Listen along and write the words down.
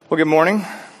Well, good morning.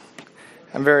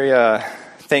 I'm very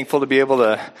thankful to be able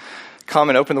to come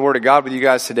and open the Word of God with you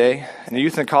guys today. In the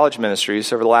youth and college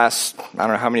ministries, over the last, I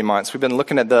don't know how many months, we've been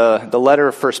looking at the letter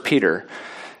of 1 Peter.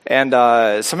 And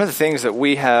some of the things that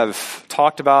we have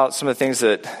talked about, some of the things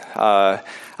that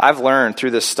I've learned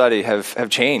through this study have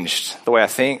changed the way I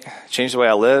think, changed the way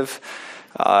I live,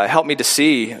 helped me to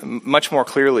see much more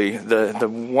clearly the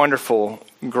wonderful,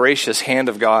 gracious hand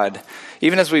of God,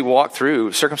 even as we walk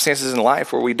through circumstances in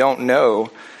life where we don't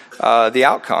know the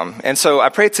outcome. And so I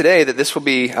pray today that this will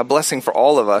be a blessing for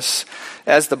all of us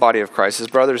as the body of Christ, as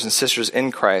brothers and sisters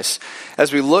in Christ.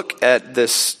 As we look at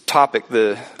this topic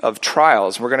of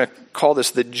trials, we're going to call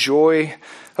this the joy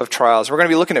of trials. We're going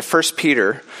to be looking at 1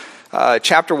 Peter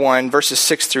chapter 1, verses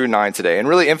 6 through 9 today, and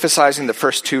really emphasizing the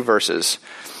first two verses.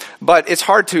 But it's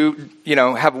hard to,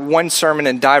 have one sermon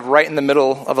and dive right in the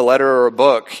middle of a letter or a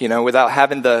book, without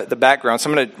having the background. So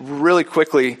I'm going to really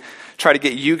quickly try to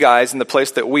get you guys in the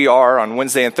place that we are on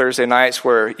Wednesday and Thursday nights,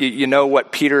 where you know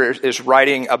what Peter is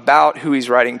writing about, who he's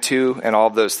writing to, and all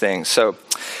of those things. So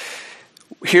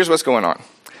here's what's going on.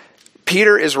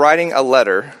 Peter is writing a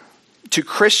letter to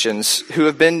Christians who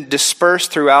have been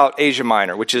dispersed throughout Asia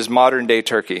Minor, which is modern-day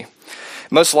Turkey.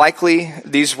 Most likely,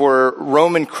 these were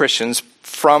Roman Christians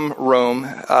from Rome,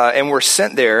 and were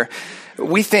sent there,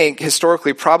 we think,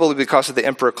 historically, probably because of the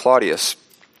Emperor Claudius.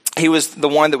 He was the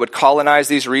one that would colonize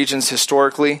these regions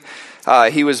historically.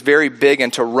 He was very big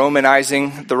into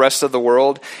Romanizing the rest of the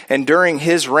world. And during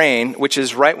his reign, which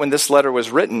is right when this letter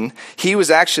was written, he was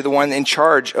actually the one in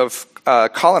charge of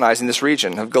colonizing this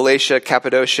region of Galatia,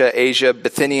 Cappadocia, Asia,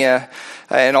 Bithynia,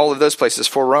 and all of those places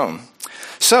for Rome.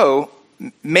 So,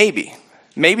 maybe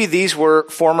these were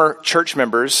former church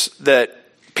members that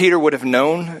Peter would have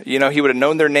known. He would have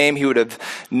known their name. He would have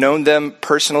known them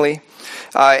personally.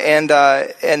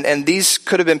 And these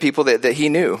could have been people that he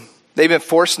knew. They've been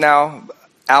forced now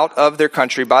out of their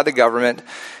country by the government,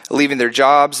 leaving their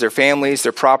jobs, their families,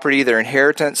 their property, their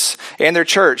inheritance, and their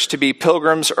church to be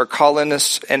pilgrims or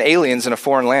colonists and aliens in a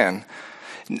foreign land.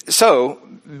 So,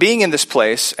 being in this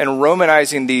place and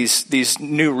Romanizing these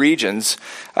new regions,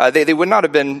 they would not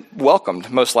have been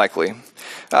welcomed, most likely.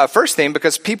 First thing,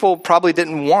 because people probably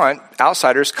didn't want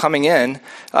outsiders coming in,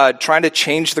 trying to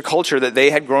change the culture that they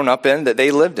had grown up in, that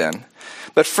they lived in.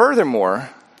 But furthermore,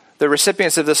 the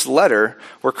recipients of this letter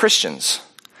were Christians.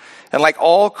 And like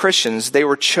all Christians, they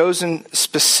were chosen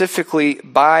specifically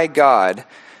by God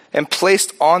and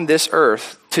placed on this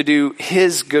earth to do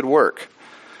His good work.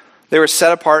 They were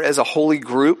set apart as a holy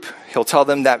group. He'll tell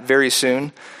them that very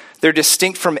soon. They're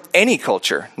distinct from any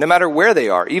culture, no matter where they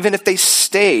are, even if they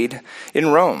stayed in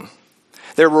Rome.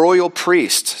 They're royal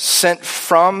priests sent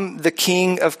from the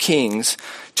King of Kings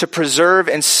to preserve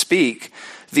and speak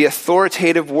the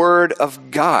authoritative word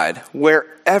of God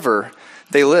wherever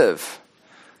they live.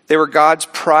 They were God's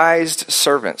prized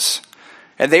servants,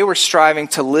 and they were striving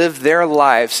to live their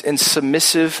lives in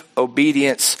submissive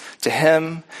obedience to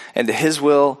Him and to His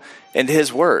will and to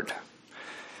His word.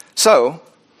 So,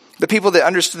 the people that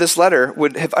understood this letter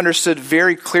would have understood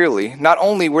very clearly, not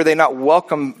only were they not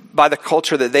welcomed by the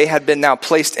culture that they had been now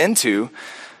placed into,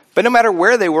 but no matter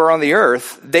where they were on the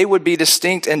earth, they would be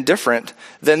distinct and different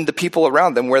than the people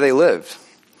around them where they lived.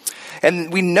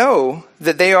 And we know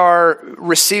that they are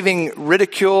receiving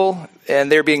ridicule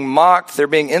and they're being mocked, they're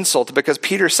being insulted, because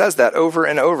Peter says that over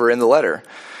and over in the letter.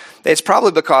 It's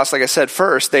probably because, like I said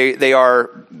first,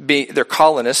 they're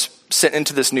colonists sent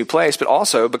into this new place, but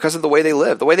also because of the way they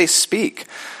live, the way they speak,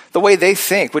 the way they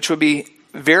think, which would be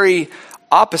very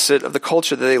opposite of the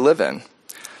culture that they live in.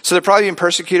 So they're probably being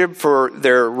persecuted for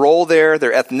their role there,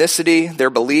 their ethnicity, their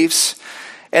beliefs,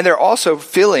 and they're also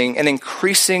feeling an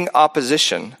increasing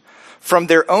opposition from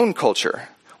their own culture,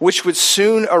 which would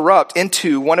soon erupt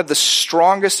into one of the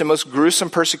strongest and most gruesome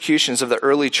persecutions of the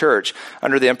early church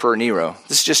under the Emperor Nero.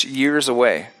 This is just years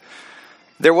away.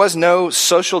 There was no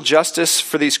social justice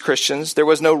for these Christians. There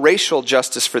was no racial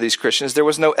justice for these Christians. There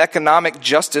was no economic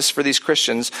justice for these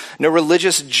Christians. No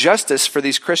religious justice for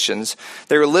these Christians.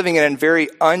 They were living in a very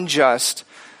unjust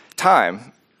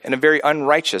time, in a very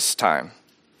unrighteous time.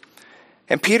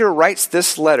 And Peter writes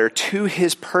this letter to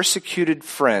his persecuted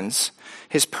friends,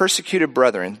 his persecuted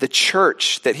brethren, the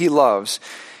church that he loves,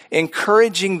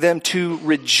 encouraging them to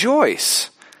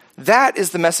rejoice. That is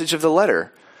the message of the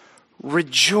letter.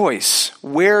 Rejoice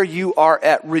where you are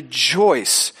at.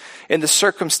 Rejoice in the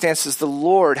circumstances the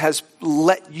Lord has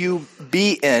let you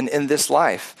be in this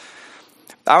life.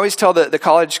 I always tell the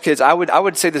college kids, I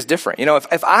would say this different.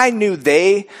 If I knew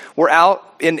they were out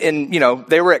in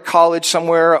they were at college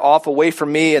somewhere off away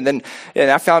from me, and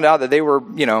I found out that they were,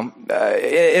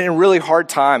 in a really hard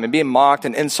time and being mocked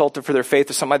and insulted for their faith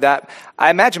or something like that, I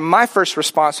imagine my first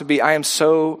response would be, I am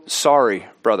so sorry,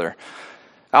 brother.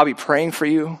 I'll be praying for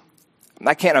you.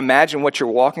 I can't imagine what you're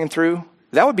walking through.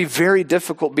 That would be very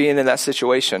difficult being in that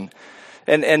situation.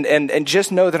 And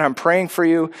just know that I'm praying for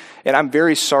you, and I'm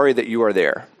very sorry that you are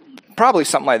there. Probably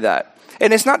something like that.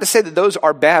 And it's not to say that those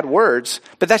are bad words,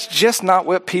 but that's just not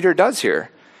what Peter does here.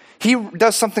 He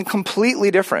does something completely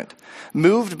different.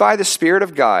 Moved by the Spirit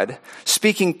of God,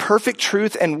 speaking perfect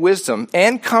truth and wisdom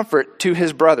and comfort to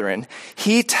his brethren,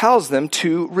 he tells them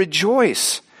to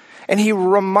rejoice. And he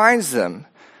reminds them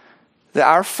that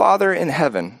our Father in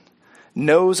heaven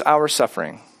knows our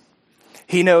suffering.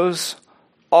 He knows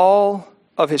all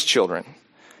of his children.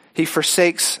 He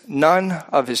forsakes none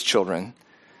of his children.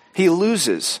 He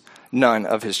loses none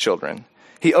of his children.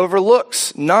 He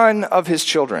overlooks none of his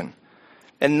children.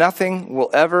 And nothing will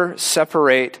ever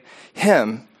separate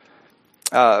him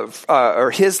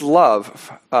or his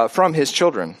love from his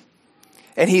children.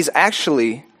 And he's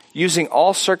actually using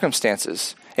all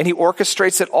circumstances, and he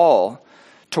orchestrates it all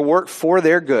to work for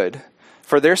their good,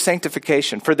 for their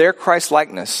sanctification, for their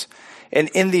Christ-likeness, and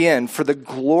in the end, for the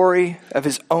glory of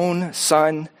his own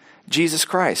Son, Jesus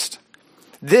Christ.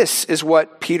 This is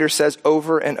what Peter says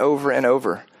over and over and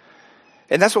over.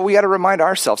 And that's what we got to remind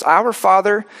ourselves. Our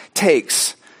Father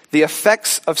takes the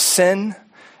effects of sin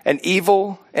and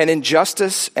evil and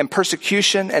injustice and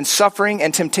persecution and suffering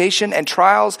and temptation and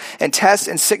trials and tests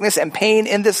and sickness and pain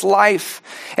in this life,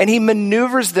 and he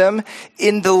maneuvers them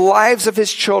in the lives of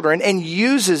his children and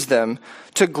uses them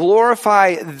to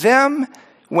glorify them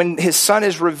when his Son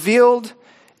is revealed,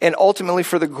 and ultimately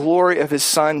for the glory of his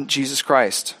Son, Jesus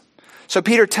Christ. So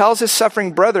Peter tells his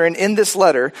suffering brethren in this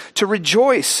letter to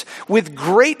rejoice with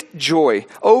great joy,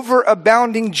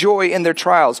 overabounding joy in their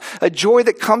trials, a joy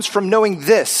that comes from knowing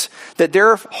this, that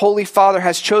their Holy Father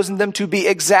has chosen them to be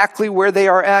exactly where they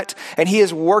are at, and he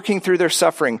is working through their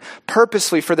suffering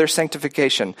purposely for their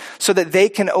sanctification, so that they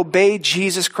can obey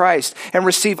Jesus Christ and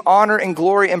receive honor and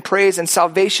glory and praise and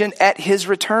salvation at his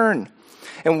return.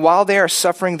 And while they are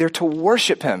suffering, they're to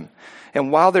worship him.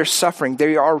 And while they're suffering,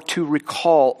 they are to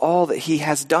recall all that he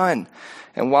has done.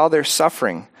 And while they're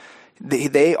suffering,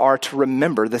 they are to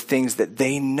remember the things that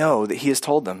they know that he has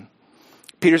told them.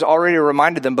 Peter's already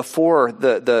reminded them before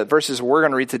the verses we're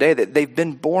going to read today that they've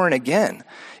been born again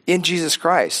in Jesus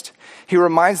Christ. He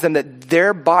reminds them that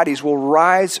their bodies will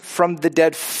rise from the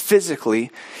dead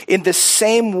physically in the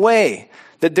same way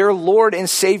that their Lord and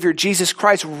Savior Jesus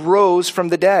Christ rose from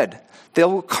the dead. They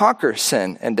will conquer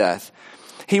sin and death.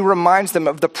 He reminds them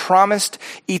of the promised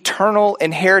eternal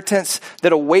inheritance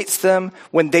that awaits them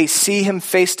when they see him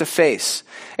face to face.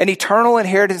 An eternal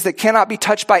inheritance that cannot be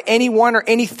touched by anyone or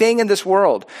anything in this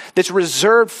world, that's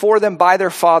reserved for them by their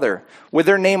Father, with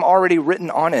their name already written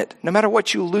on it. No matter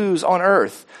what you lose on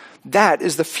earth, that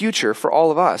is the future for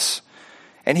all of us.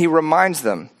 And he reminds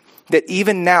them that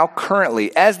even now,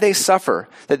 currently, as they suffer,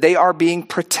 that they are being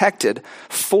protected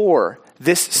for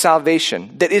this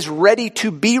salvation that is ready to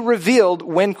be revealed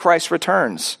when Christ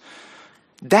returns.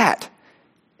 That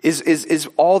is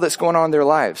all that's going on in their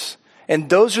lives.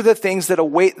 And those are the things that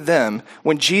await them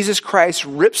when Jesus Christ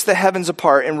rips the heavens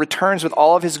apart and returns with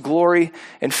all of his glory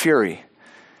and fury.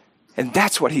 And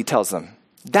that's what he tells them.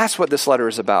 That's what this letter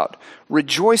is about.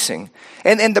 Rejoicing.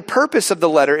 And the purpose of the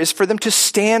letter is for them to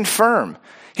stand firm.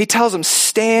 He tells them,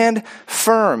 stand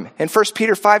firm. In 1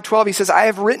 Peter 5:12, he says, I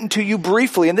have written to you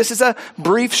briefly, and this is a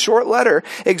brief, short letter,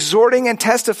 exhorting and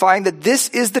testifying that this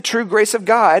is the true grace of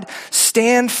God.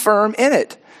 Stand firm in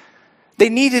it. They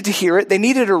needed to hear it. They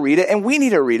needed to read it, and we need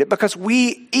to read it because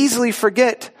we easily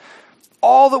forget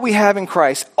all that we have in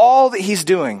Christ, all that he's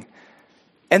doing,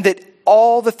 and that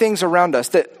all the things around us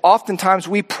that oftentimes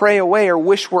we pray away or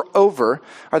wish were over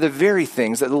are the very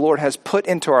things that the Lord has put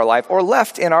into our life or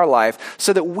left in our life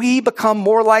so that we become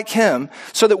more like him,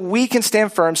 so that we can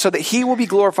stand firm, so that he will be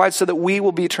glorified, so that we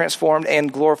will be transformed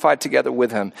and glorified together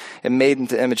with him and made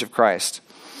into the image of Christ.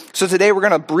 So today we're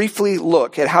going to briefly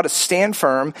look at how to stand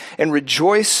firm and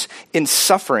rejoice in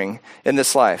suffering in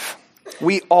this life.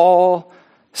 We all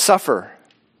suffer.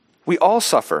 We all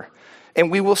suffer,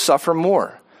 and we will suffer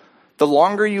more. The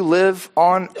longer you live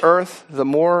on earth, the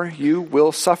more you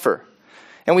will suffer.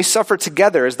 And we suffer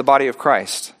together as the body of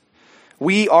Christ.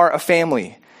 We are a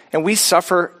family, and we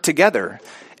suffer together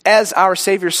as our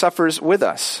Savior suffers with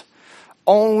us.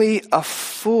 Only a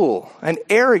fool, an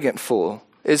arrogant fool,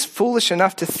 is foolish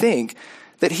enough to think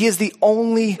that he is the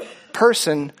only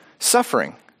person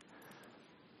suffering.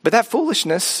 But that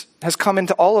foolishness has come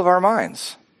into all of our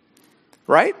minds,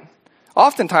 right?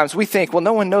 Oftentimes we think, well,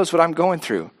 no one knows what I'm going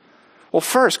through. Well,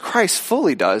 first, Christ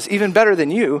fully does, even better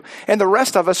than you, and the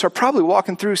rest of us are probably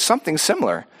walking through something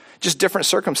similar, just different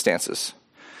circumstances.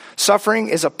 Suffering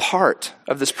is a part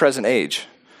of this present age.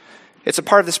 It's a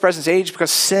part of this present age because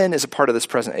sin is a part of this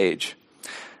present age.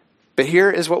 But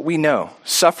here is what we know.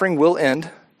 Suffering will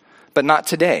end, but not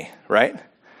today, right?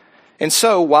 And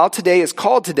so, while today is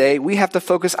called today, we have to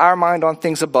focus our mind on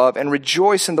things above and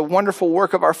rejoice in the wonderful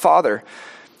work of our Father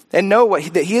and know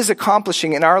that He is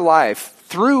accomplishing in our life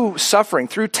through suffering,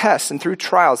 through tests, and through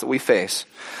trials that we face.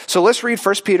 So let's read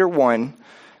 1 Peter 1,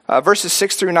 verses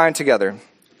 6 through 9 together.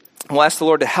 We'll ask the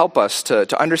Lord to help us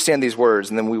to understand these words,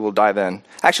 and then we will dive in.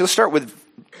 Actually, let's start with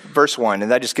verse 1,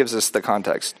 and that just gives us the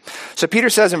context. So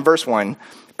Peter says in verse 1,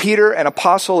 Peter, an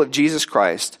apostle of Jesus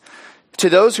Christ, to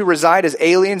those who reside as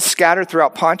aliens scattered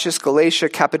throughout Pontus, Galatia,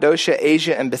 Cappadocia,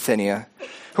 Asia, and Bithynia,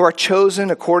 who are chosen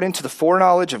according to the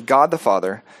foreknowledge of God the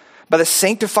Father, by the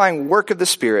sanctifying work of the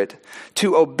Spirit,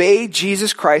 to obey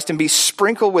Jesus Christ and be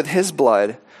sprinkled with His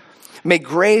blood, may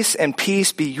grace and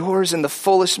peace be yours in the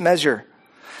fullest measure.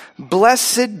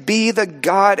 Blessed be the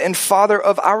God and Father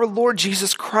of our Lord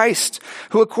Jesus Christ,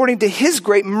 who according to His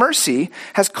great mercy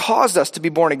has caused us to be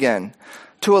born again,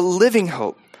 to a living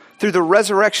hope, through the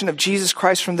resurrection of Jesus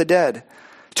Christ from the dead,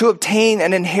 to obtain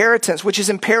an inheritance which is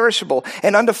imperishable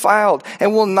and undefiled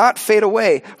and will not fade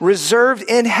away, reserved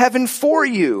in heaven for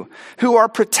you, who are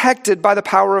protected by the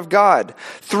power of God,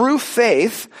 through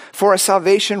faith for a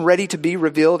salvation ready to be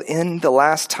revealed in the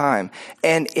last time.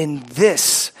 And in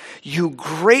this you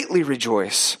greatly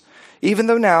rejoice, even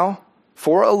though now,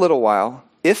 for a little while,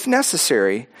 if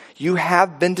necessary, you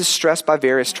have been distressed by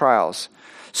various trials,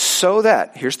 so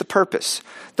that, here's the purpose,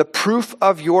 the proof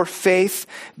of your faith,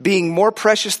 being more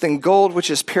precious than gold, which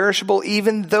is perishable,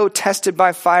 even though tested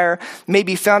by fire, may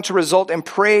be found to result in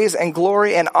praise and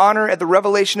glory and honor at the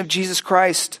revelation of Jesus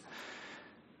Christ.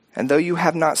 And though you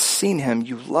have not seen Him,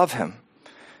 you love Him.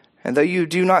 And though you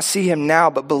do not see Him now,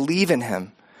 but believe in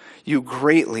Him, you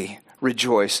greatly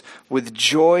rejoice with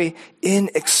joy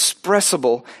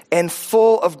inexpressible and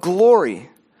full of glory,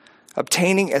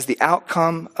 obtaining as the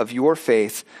outcome of your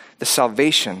faith the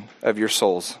salvation of your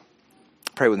souls.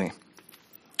 Pray with me.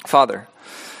 Father,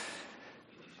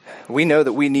 we know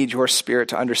that we need your Spirit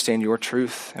to understand your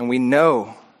truth, and we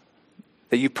know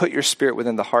that you put your Spirit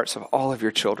within the hearts of all of your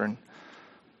children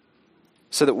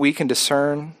so that we can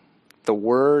discern the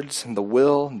words and the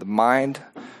will and the mind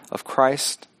of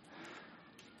Christ,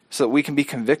 so that we can be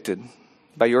convicted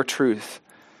by your truth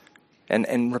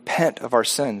and repent of our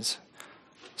sins,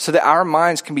 so that our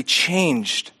minds can be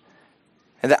changed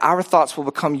and that our thoughts will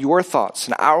become your thoughts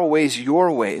and our ways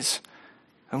your ways.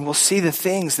 And we'll see the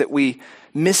things that we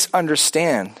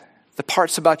misunderstand, the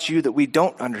parts about you that we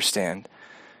don't understand,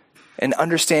 and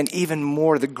understand even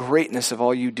more the greatness of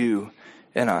all you do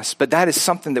in us. But that is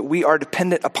something that we are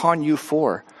dependent upon you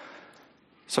for.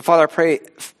 So Father, I pray,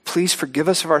 please forgive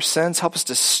us of our sins. Help us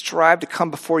to strive to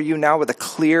come before you now with a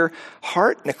clear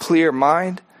heart and a clear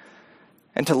mind,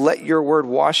 and to let your word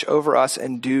wash over us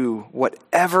and do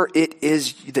whatever it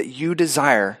is that you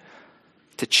desire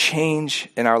to change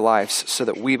in our lives so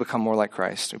that we become more like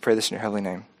Christ. We pray this in your heavenly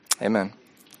name. Amen.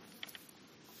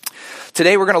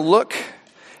 Today we're going to look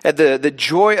at the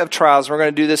joy of trials. We're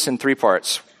going to do this in 3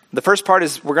 parts. The first part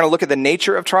is we're going to look at the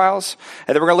nature of trials,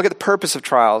 and then we're going to look at the purpose of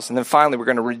trials, and then finally we're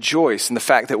going to rejoice in the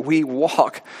fact that we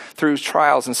walk through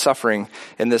trials and suffering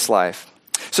in this life.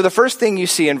 So the first thing you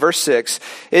see in verse 6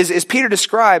 is Peter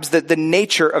describes the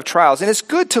nature of trials. And it's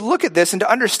good to look at this and to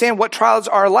understand what trials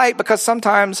are like, because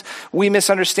sometimes we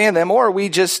misunderstand them, or we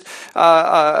just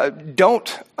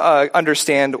don't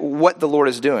understand what the Lord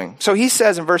is doing. So he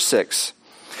says in verse 6,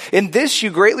 in this you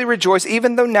greatly rejoice,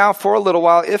 even though now for a little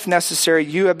while, if necessary,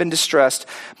 you have been distressed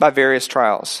by various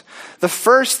trials. The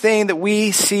first thing that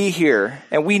we see here,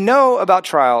 and we know about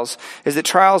trials, is that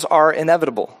trials are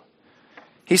inevitable.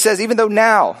 He says, even though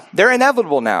now, they're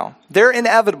inevitable now. They're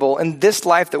inevitable in this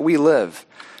life that we live.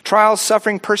 Trials,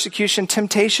 suffering, persecution,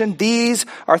 temptation, these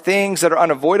are things that are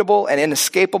unavoidable and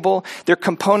inescapable. They're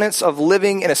components of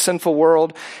living in a sinful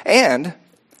world. And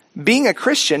being a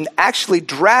Christian actually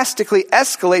drastically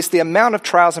escalates the amount of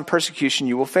trials and persecution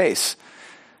you will face.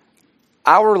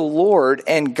 Our Lord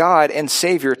and God and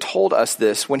Savior told us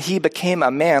this when he became a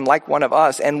man like one of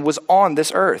us and was on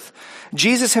this earth.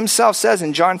 Jesus himself says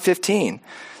in John 15,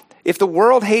 if the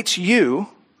world hates you,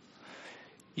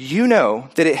 you know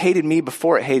that it hated me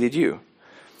before it hated you.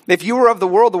 If you were of the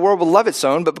world will love its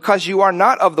own, but because you are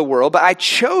not of the world, but I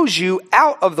chose you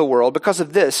out of the world, because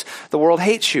of this, the world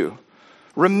hates you.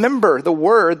 Remember the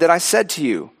word that I said to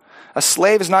you. A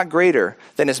slave is not greater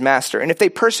than his master. And if they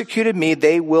persecuted me,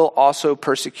 they will also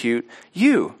persecute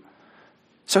you.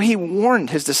 So he warned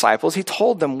his disciples. He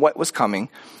told them what was coming.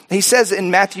 He says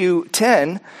in Matthew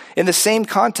 10, in the same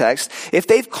context, if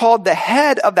they've called the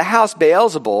head of the house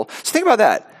Beelzebul, so think about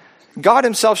that. God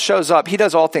himself shows up. He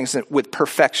does all things with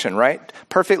perfection, right?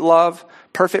 Perfect love,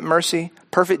 perfect mercy,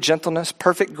 perfect gentleness,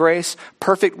 perfect grace,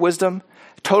 perfect wisdom,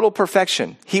 total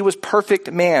perfection. He was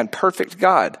perfect man, perfect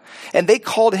God. And they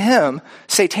called him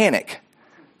satanic.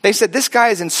 They said this guy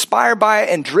is inspired by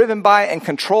and driven by and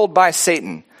controlled by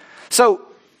Satan. So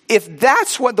if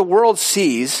that's what the world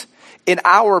sees in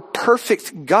our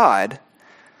perfect God,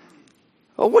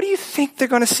 well, what do you think they're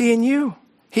going to see in you?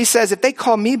 He says, if they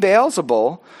call me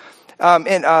Beelzebul,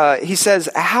 he says,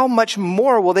 how much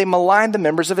more will they malign the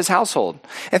members of his household?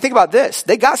 And think about this.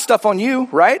 They got stuff on you,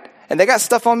 right? And they got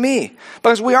stuff on me.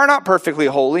 Because we are not perfectly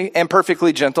holy and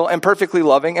perfectly gentle and perfectly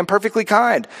loving and perfectly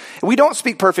kind. We don't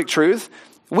speak perfect truth.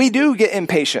 We do get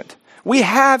impatient. We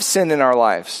have sin in our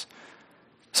lives.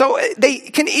 So they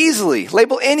can easily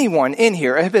label anyone in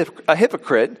here a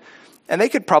hypocrite, and they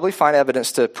could probably find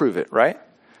evidence to prove it, right?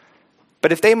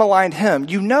 But if they maligned him,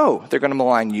 you know they're going to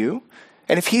malign you.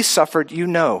 And if he suffered, you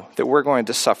know that we're going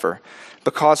to suffer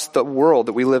because of the world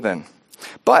that we live in.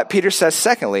 But Peter says,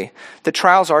 secondly, the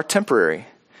trials are temporary.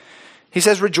 He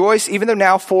says, rejoice even though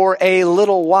now for a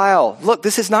little while. Look,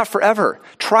 this is not forever.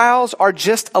 Trials are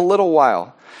just a little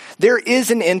while. There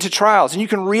is an end to trials, and you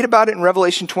can read about it in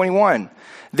Revelation 21.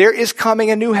 There is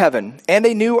coming a new heaven and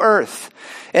a new earth.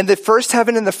 And the first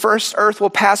heaven and the first earth will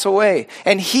pass away.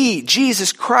 And he,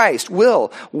 Jesus Christ,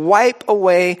 will wipe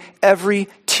away every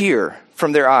tear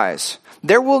from their eyes.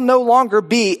 There will no longer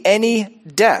be any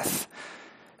death.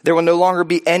 There will no longer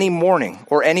be any mourning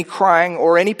or any crying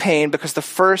or any pain because the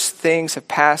first things have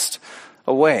passed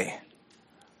away.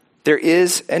 There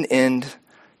is an end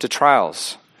to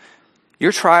trials.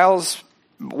 Your trials,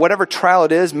 whatever trial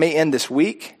it is, may end this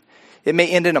week. It may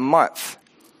end in a month.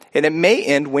 And it may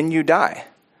end when you die.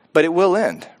 But it will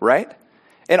end, right?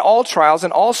 And all trials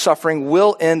and all suffering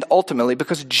will end ultimately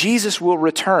because Jesus will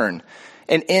return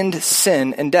and end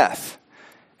sin and death.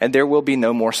 And there will be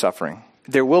no more suffering.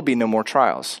 There will be no more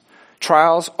trials.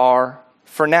 Trials are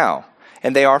for now,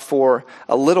 and they are for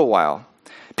a little while.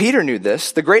 Peter knew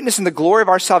this. The greatness and the glory of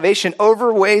our salvation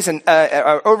overshadows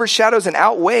and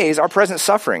outweighs our present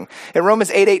suffering. In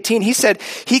Romans 8:18, he said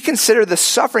he considered the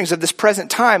sufferings of this present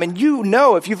time. And you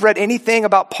know, if you've read anything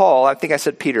about Paul, I think I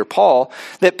said Peter, Paul,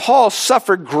 that Paul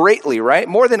suffered greatly, right?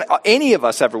 More than any of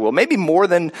us ever will, maybe more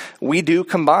than we do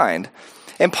combined.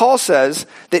 And Paul says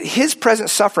that his present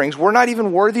sufferings were not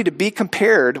even worthy to be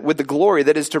compared with the glory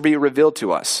that is to be revealed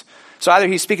to us. So either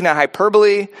he's speaking in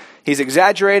hyperbole, he's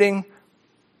exaggerating,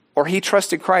 or he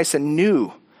trusted Christ and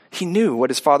he knew what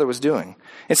his Father was doing.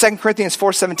 In 2 Corinthians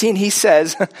 4:17, he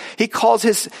says, he calls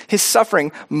his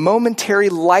suffering momentary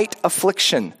light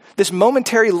affliction. This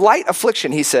momentary light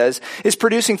affliction, he says, is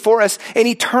producing for us an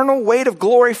eternal weight of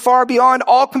glory far beyond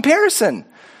all comparison.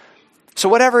 So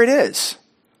whatever it is,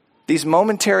 these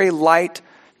momentary light,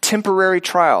 temporary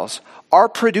trials are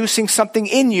producing something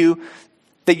in you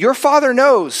that your Father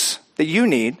knows that you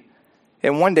need.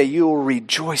 And one day you will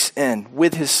rejoice in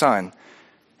with his Son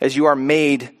as you are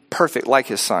made perfect like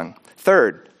his Son.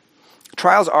 Third,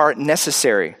 trials are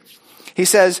necessary. He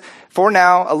says, for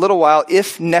now, a little while,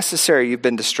 if necessary, you've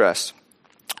been distressed.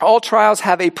 All trials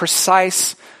have a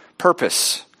precise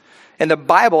purpose. And the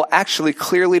Bible actually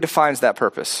clearly defines that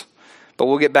purpose. But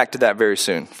we'll get back to that very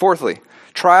soon. Fourthly,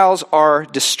 trials are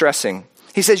distressing.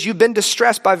 He says, you've been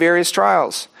distressed by various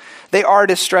trials. They are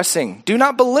distressing. Do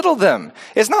not belittle them.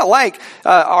 It's not like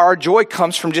our joy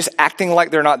comes from just acting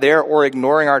like they're not there or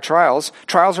ignoring our trials.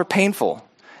 Trials are painful.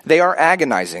 They are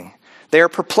agonizing. They are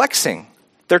perplexing.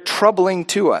 They're troubling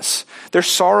to us. They're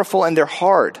sorrowful and they're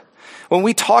hard. When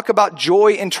we talk about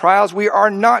joy in trials, we are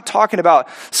not talking about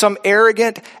some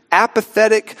arrogant,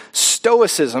 apathetic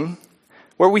stoicism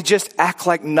where we just act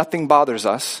like nothing bothers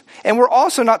us. And we're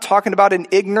also not talking about an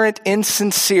ignorant,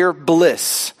 insincere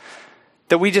bliss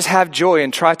that we just have joy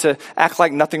and try to act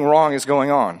like nothing wrong is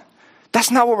going on.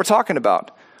 That's not what we're talking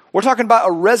about. We're talking about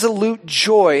a resolute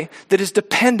joy that is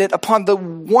dependent upon the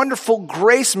wonderful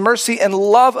grace, mercy, and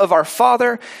love of our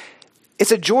Father.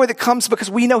 It's a joy that comes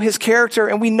because we know his character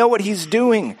and we know what he's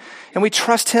doing. And we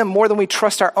trust him more than we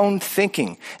trust our own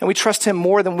thinking. And we trust him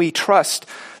more than we trust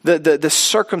the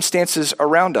circumstances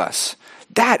around us.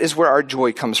 That is where our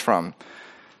joy comes from.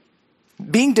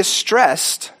 Being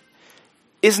distressed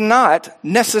is not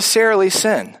necessarily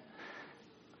sin.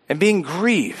 And being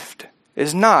grieved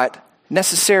is not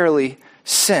necessarily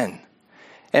sin.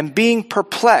 and being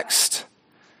perplexed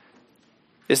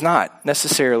is not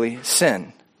necessarily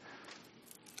sin.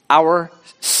 Our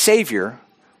Savior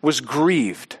was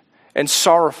grieved and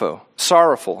sorrowful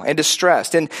and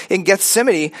distressed. And in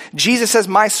Gethsemane, Jesus says,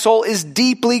 my soul is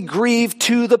deeply grieved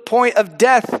to the point of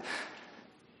death.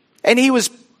 And he was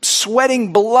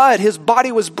sweating blood. His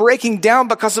body was breaking down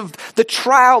because of the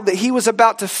trial that he was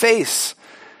about to face.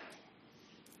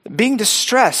 Being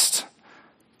distressed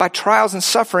by trials and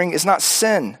suffering is not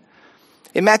sin.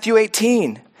 In Matthew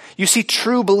 18, you see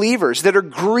true believers that are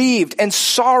grieved and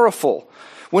sorrowful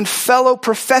when fellow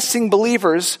professing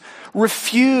believers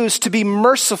refuse to be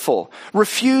merciful,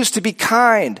 refuse to be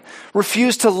kind,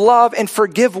 refuse to love and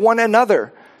forgive one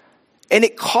another. And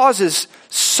it causes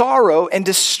sorrow and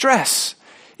distress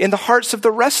in the hearts of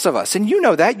the rest of us. And you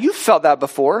know that. You've felt that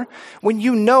before. When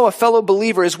you know a fellow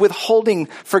believer is withholding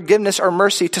forgiveness or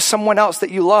mercy to someone else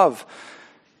that you love.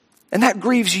 And that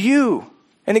grieves you.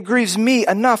 And it grieves me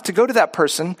enough to go to that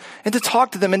person and to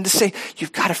talk to them and to say,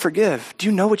 you've got to forgive. Do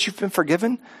you know what you've been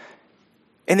forgiven?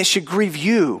 And it should grieve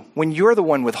you when you're the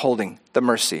one withholding the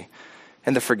mercy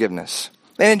and the forgiveness.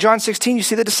 And in John 16, you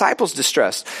see the disciples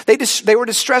distressed. They were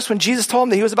distressed when Jesus told them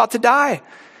that he was about to die.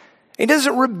 He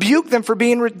doesn't rebuke them for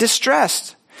being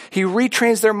distressed. He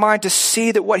retrains their mind to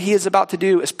see that what he is about to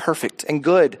do is perfect and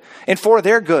good and for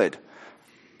their good.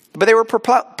 But they were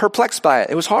perplexed by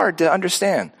it. It was hard to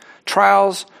understand.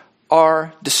 Trials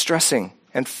are distressing.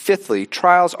 And fifthly,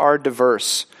 trials are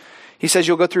diverse. He says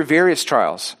you'll go through various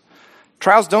trials.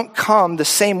 Trials don't come the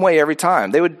same way every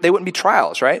time. They wouldn't be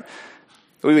trials, right?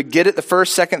 We would get it the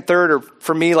first, second, third, or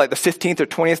for me, like the 15th or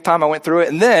 20th time I went through it,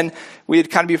 and then we'd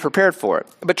kind of be prepared for it.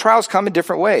 But trials come in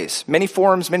different ways. Many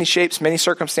forms, many shapes, many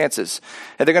circumstances.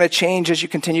 And they're going to change as you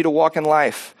continue to walk in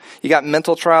life. You got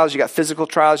mental trials, you got physical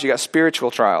trials, you got spiritual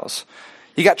trials.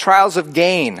 You got trials of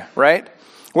gain, right?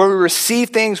 Where we receive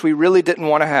things we really didn't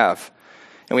want to have.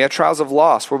 And we have trials of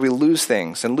loss where we lose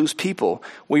things and lose people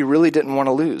we really didn't want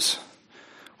to lose.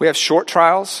 We have short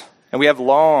trials and we have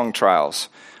long trials.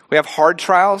 We have hard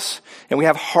trials and we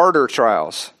have harder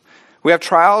trials. We have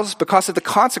trials because of the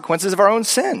consequences of our own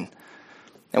sin.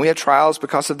 And we have trials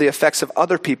because of the effects of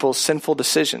other people's sinful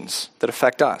decisions that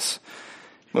affect us.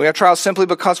 And we have trials simply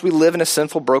because we live in a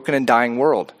sinful, broken, and dying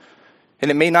world.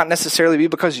 And it may not necessarily be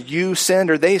because you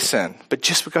sinned or they sinned, but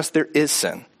just because there is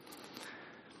sin.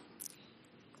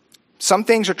 Some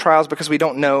things are trials because we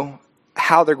don't know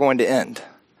how they're going to end.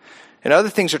 And other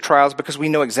things are trials because we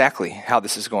know exactly how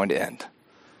this is going to end.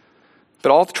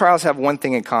 But all the trials have one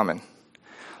thing in common.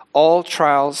 All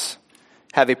trials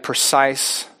have a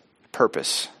precise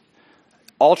purpose.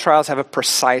 All trials have a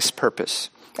precise purpose.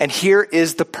 And here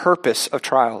is the purpose of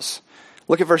trials.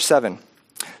 Look at verse 7.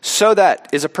 So that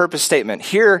is a purpose statement.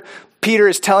 Here, Peter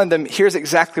is telling them, here's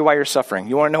exactly why you're suffering.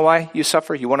 You want to know why you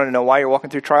suffer? You want to know why you're walking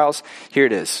through trials? Here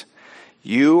it is.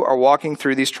 You are walking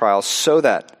through these trials so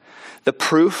that the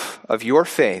proof of your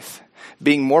faith,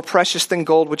 being more precious than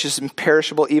gold, which is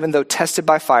imperishable, even though tested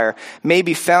by fire, may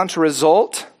be found to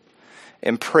result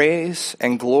in praise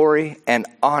and glory and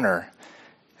honor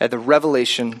at the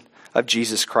revelation of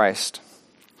Jesus Christ.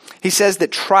 He says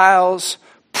that trials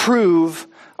prove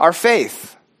our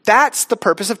faith. That's the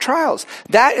purpose of trials.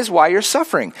 That is why you're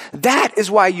suffering. That is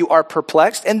why you are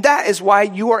perplexed. And that is why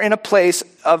you are in a place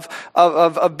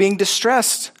of being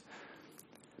distressed.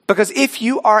 Because if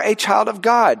you are a child of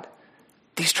God,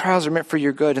 these trials are meant for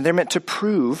your good, and they're meant to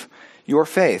prove your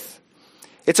faith.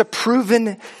 It's a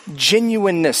proven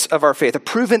genuineness of our faith, a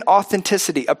proven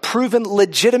authenticity, a proven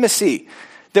legitimacy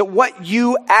that what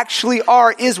you actually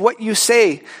are is what you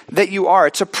say that you are.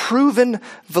 It's a proven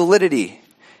validity.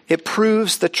 It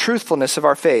proves the truthfulness of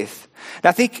our faith. Now,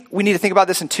 I think we need to think about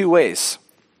this in two ways.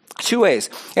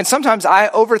 And sometimes I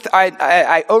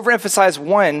overemphasize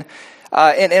one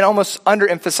and almost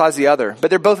underemphasize the other, but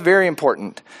they're both very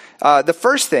important. The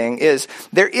first thing is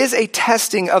there is a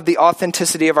testing of the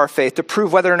authenticity of our faith to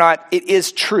prove whether or not it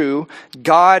is true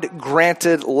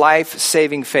God-granted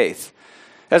life-saving faith,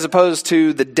 as opposed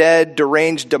to the dead,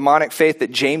 deranged, demonic faith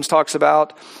that James talks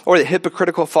about, or the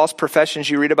hypocritical false professions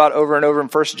you read about over and over in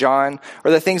 1 John,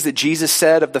 or the things that Jesus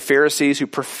said of the Pharisees who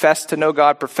professed to know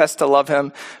God, professed to love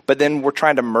him, but then were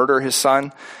trying to murder his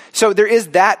son. So there is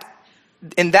that,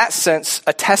 in that sense,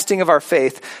 a testing of our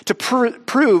faith to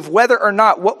prove whether or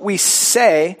not what we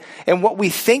say and what we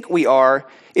think we are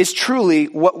is truly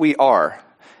what we are.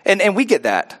 And we get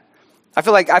that. I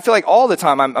feel like all the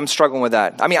time I'm struggling with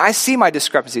that. I mean, I see my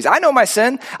discrepancies. I know my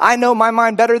sin. I know my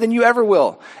mind better than you ever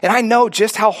will. And I know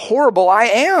just how horrible I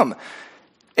am.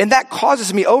 And that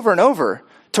causes me over and over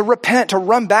to repent, to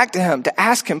run back to him, to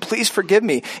ask him, please forgive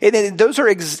me. Those are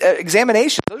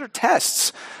examinations. Those are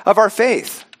tests of our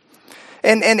faith.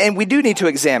 And we do need to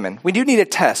examine. We do need to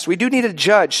test. We do need to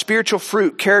judge spiritual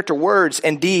fruit, character, words,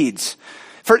 and deeds.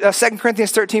 2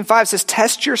 Corinthians 13:5 says,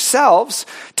 test yourselves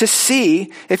to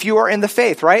see if you are in the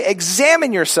faith, right?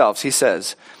 Examine yourselves, he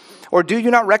says. Or do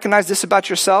you not recognize this about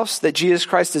yourselves, that Jesus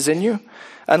Christ is in you?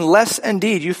 Unless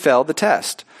indeed you fail the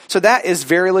test. So that is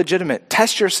very legitimate.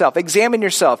 Test yourself. Examine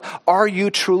yourself. Are you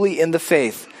truly in the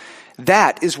faith?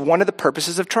 That is one of the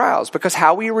purposes of trials, because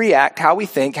how we react, how we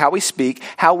think, how we speak,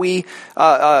 how we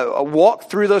walk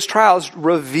through those trials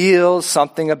reveals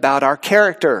something about our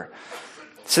character.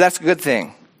 So that's a good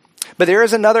thing. But there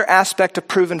is another aspect of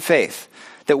proven faith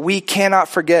that we cannot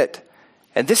forget.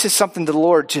 And this is something the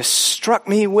Lord just struck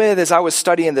me with as I was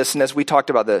studying this and as we talked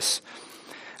about this.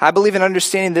 I believe in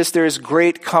understanding this, there is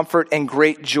great comfort and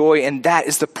great joy, and that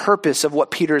is the purpose of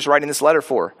what Peter is writing this letter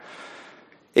for.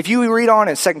 If you read on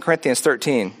in 2 Corinthians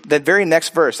 13, the very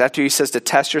next verse, after he says to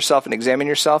test yourself and examine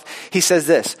yourself, he says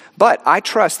this, but I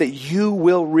trust that you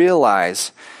will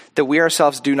realize that we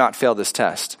ourselves do not fail this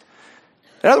test.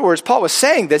 In other words, Paul was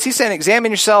saying this. He's saying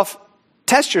examine yourself,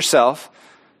 test yourself,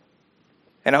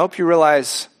 and I hope you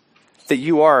realize that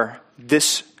you are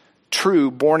this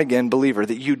true born-again believer,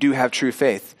 that you do have true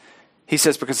faith. He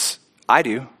says, because I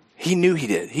do. He knew he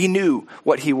did. He knew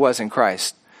what he was in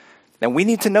Christ. And we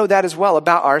need to know that as well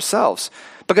about ourselves.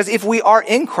 Because if we are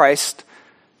in Christ,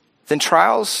 then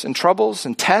trials and troubles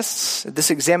and tests, this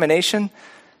examination,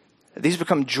 these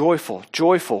become joyful,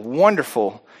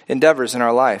 wonderful endeavors in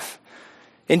our life.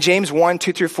 In James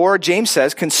 1:2-4, James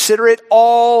says, consider it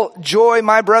all joy,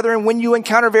 my brethren, when you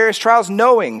encounter various trials,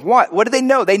 knowing what? What do they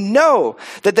know? They know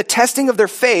that the testing of their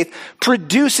faith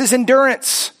produces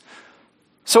endurance.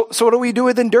 So what do we do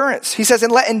with endurance? He says,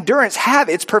 and let endurance have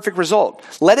its perfect result.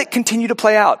 Let it continue to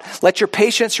play out. Let your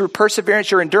patience, your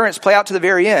perseverance, your endurance play out to the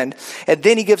very end. And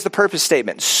then he gives the purpose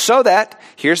statement. So that,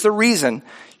 here's the reason,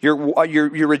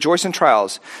 you rejoice in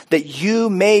trials, that you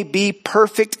may be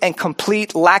perfect and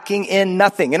complete, lacking in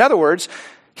nothing. In other words,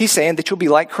 he's saying that you'll be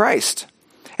like Christ.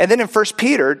 And then in 1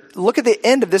 Peter, look at the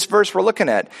end of this verse we're looking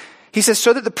at. He says,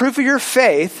 so that the proof of your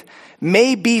faith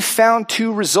may be found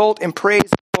to result in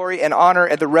praise, glory, and honor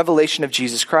at the revelation of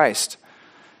Jesus Christ.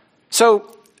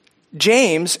 So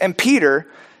James and Peter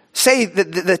say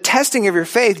that the testing of your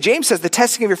faith, James says the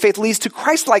testing of your faith leads to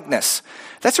Christ-likeness.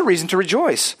 That's a reason to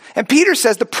rejoice. And Peter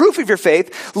says the proof of your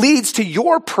faith leads to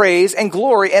your praise and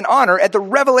glory and honor at the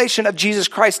revelation of Jesus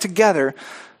Christ together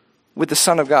with the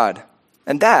Son of God.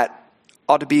 And that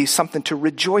ought to be something to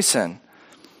rejoice in.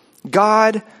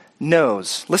 God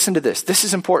knows. Listen to this. This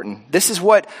is important. This is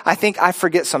what I think I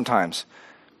forget sometimes.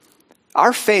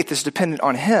 Our faith is dependent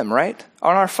on him, right?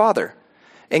 On our Father.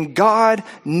 And God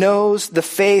knows the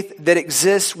faith that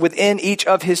exists within each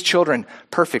of his children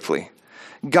perfectly.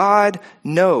 God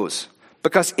knows,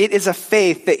 because it is a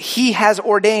faith that he has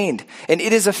ordained, and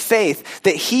it is a faith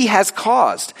that he has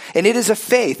caused, and it is a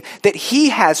faith that he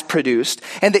has produced,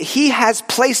 and that he has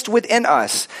placed within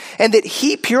us, and that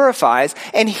he purifies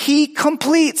and he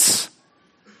completes.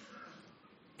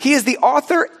 He is the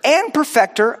author and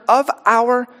perfecter of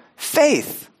our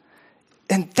faith.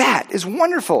 And that is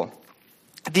wonderful.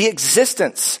 The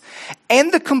existence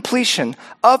and the completion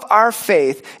of our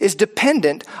faith is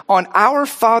dependent on our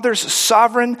Father's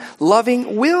sovereign,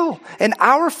 loving will. And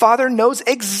our Father knows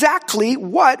exactly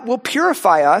what will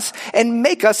purify us and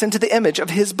make us into the image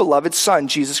of his beloved Son,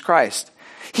 Jesus Christ.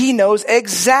 He knows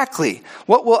exactly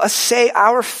what will assay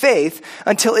our faith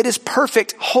until it is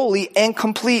perfect, holy, and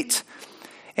complete.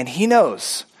 And he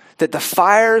knows that the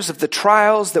fires of the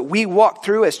trials that we walk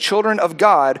through as children of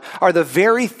God are the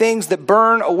very things that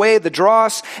burn away the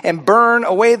dross and burn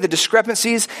away the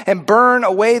discrepancies and burn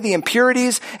away the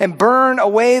impurities and burn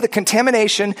away the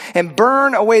contamination and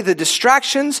burn away the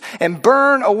distractions and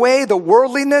burn away the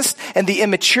worldliness and the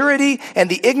immaturity and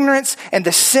the ignorance and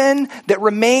the sin that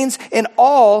remains in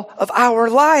all of our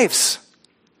lives.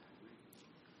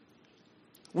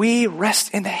 We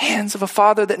rest in the hands of a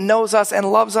Father that knows us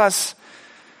and loves us.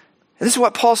 And this is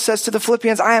what Paul says to the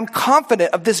Philippians. I am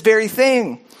confident of this very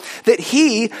thing, that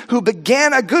he who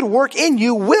began a good work in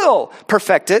you will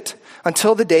perfect it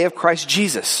until the day of Christ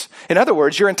Jesus. In other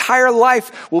words, your entire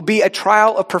life will be a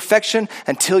trial of perfection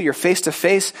until you're face to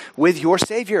face with your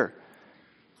Savior.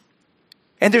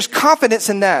 And there's confidence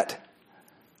in that.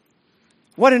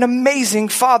 What an amazing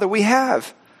Father we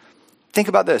have. Think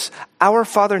about this. Our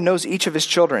Father knows each of his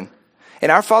children,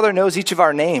 and our Father knows each of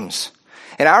our names.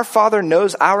 And our Father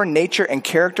knows our nature and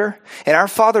character. And our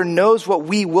Father knows what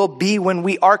we will be when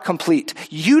we are complete.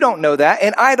 You don't know that,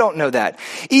 and I don't know that.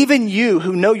 Even you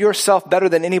who know yourself better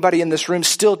than anybody in this room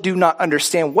still do not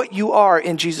understand what you are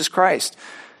in Jesus Christ.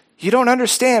 You don't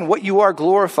understand what you are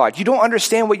glorified. You don't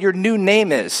understand what your new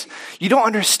name is. You don't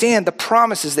understand the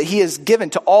promises that he has given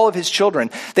to all of his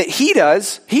children, that he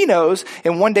knows,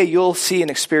 and one day you'll see and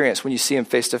experience when you see him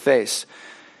face to face.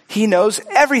 He knows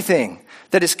everything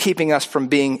that is keeping us from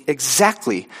being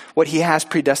exactly what he has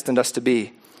predestined us to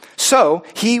be. So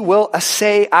he will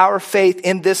assay our faith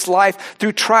in this life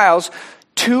through trials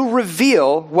to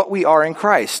reveal what we are in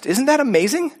Christ. Isn't that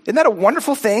amazing? Isn't that a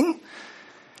wonderful thing?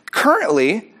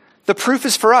 Currently, the proof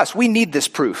is for us. We need this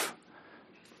proof.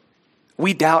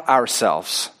 We doubt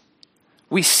ourselves.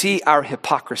 We see our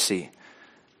hypocrisy.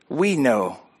 We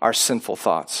know our sinful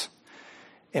thoughts.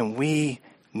 And we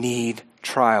need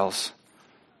trials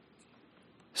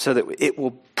so that it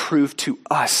will prove to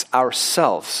us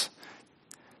ourselves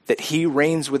that he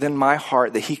reigns within my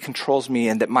heart, that he controls me,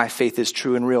 and that my faith is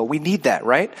true and real. We need that,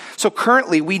 right? So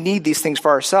currently we need these things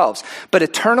for ourselves. But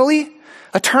eternally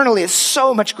is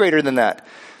so much greater than that.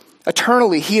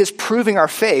 Eternally, he is proving our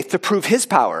faith to prove his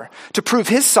power, to prove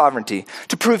his sovereignty,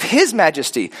 to prove his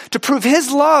majesty, to prove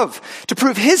his love, to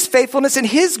prove his faithfulness and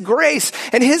his grace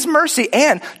and his mercy,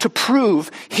 and to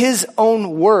prove his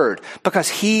own word, because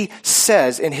he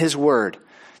says in his word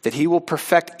that he will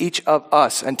perfect each of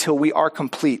us until we are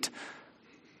complete.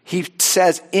 He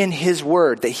says in his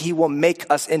word that he will make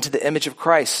us into the image of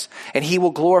Christ, and he will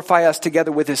glorify us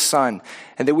together with his Son,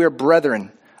 and that we are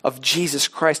brethren of Jesus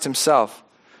Christ himself.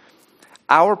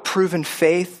 Our proven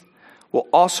faith will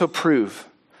also prove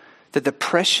that the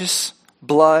precious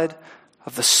blood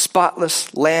of the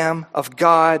spotless Lamb of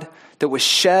God that was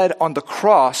shed on the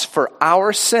cross for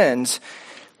our sins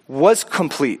was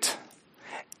complete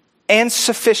and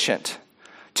sufficient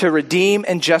to redeem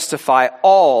and justify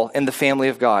all in the family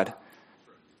of God.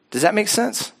 Does that make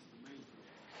sense?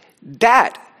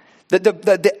 The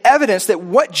evidence that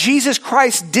what Jesus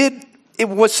Christ did, it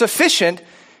was sufficient,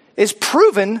 is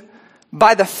proven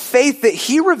by the faith that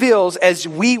he reveals as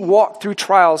we walk through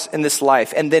trials in this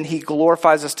life, and then he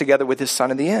glorifies us together with his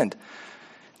Son in the end.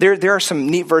 There are some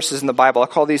neat verses in the Bible. I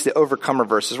call these the overcomer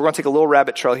verses. We're going to take a little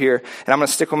rabbit trail here, and I'm going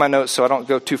to stick with my notes so I don't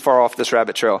go too far off this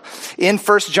rabbit trail. In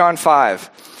 1 John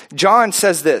 5, John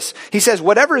says this. He says,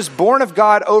 whatever is born of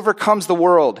God overcomes the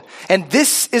world. And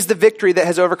this is the victory that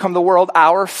has overcome the world,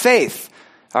 our faith.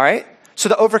 All right? So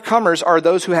the overcomers are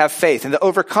those who have faith, and the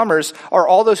overcomers are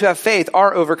all those who have faith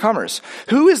are overcomers.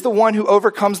 Who is the one who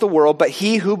overcomes the world but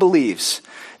he who believes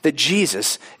that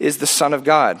Jesus is the Son of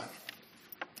God?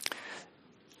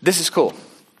 This is cool.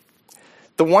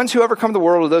 The ones who overcome the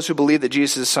world are those who believe that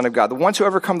Jesus is the Son of God. The ones who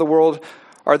overcome the world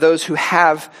are those who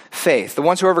have faith. The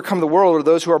ones who overcome the world are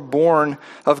those who are born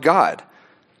of God.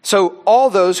 So all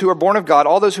those who are born of God,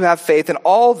 all those who have faith, and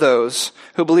all those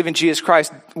who believe in Jesus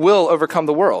Christ will overcome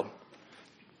the world.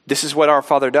 This is what our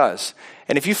Father does.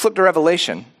 And if you flip to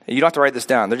Revelation, you don't have to write this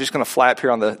down. They're just going to fly up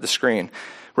here on the screen.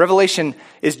 Revelation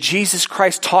is Jesus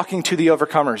Christ talking to the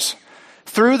overcomers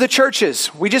through the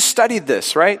churches. We just studied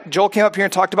this, right? Joel came up here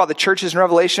and talked about the churches in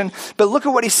Revelation. But look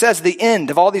at what he says at the end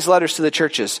of all these letters to the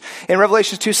churches. In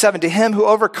Revelation 2:7, to him who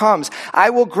overcomes, I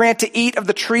will grant to eat of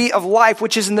the tree of life,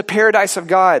 which is in the paradise of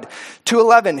God.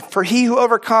 2:11, for he who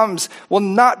overcomes will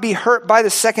not be hurt by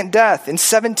the second death. In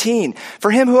 17,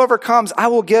 for him who overcomes, I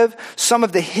will give some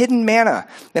of the hidden manna,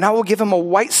 and I will give him a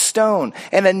white stone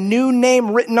and a new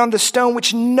name written on the stone,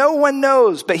 which no one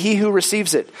knows but he who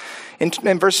receives it.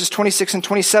 In verses 26 and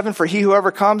 27, for he who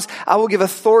overcomes, I will give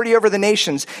authority over the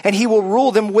nations, and he will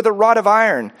rule them with a rod of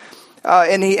iron.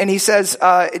 And he says,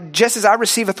 just as I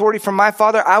receive authority from my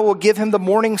Father, I will give him the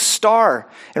morning star.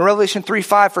 In Revelation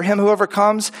 3:5, for him who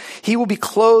overcomes, he will be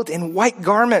clothed in white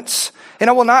garments, and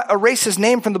I will not erase his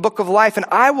name from the book of life, and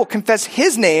I will confess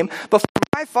his name before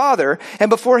my Father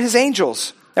and before his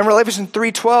angels. In Revelation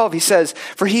 3:12, he says,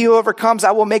 for he who overcomes,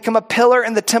 I will make him a pillar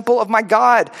in the temple of my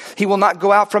God. He will not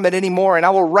go out from it anymore. And I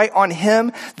will write on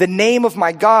him the name of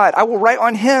my God. I will write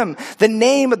on him the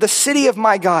name of the city of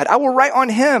my God. I will write on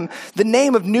him the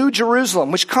name of New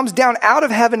Jerusalem, which comes down out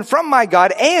of heaven from my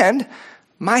God, and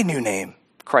my new name,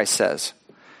 Christ says.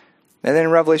 And then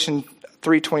in Revelation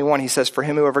 3:21, he says, for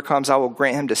him who overcomes, I will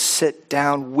grant him to sit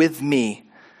down with me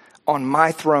on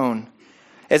my throne,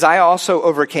 as I also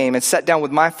overcame and sat down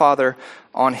with my Father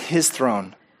on his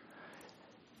throne.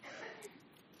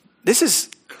 This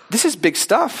is big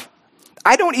stuff.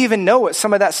 I don't even know what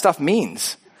some of that stuff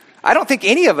means. I don't think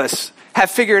any of us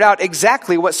have figured out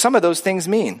exactly what some of those things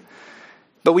mean.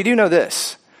 But we do know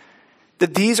this,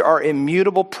 that these are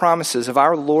immutable promises of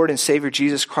our Lord and Savior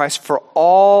Jesus Christ for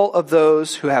all of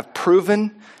those who have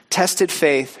proven, tested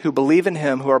faith, who believe in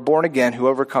him, who are born again, who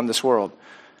overcome this world.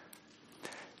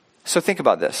 So think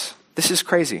about this. This is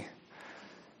crazy.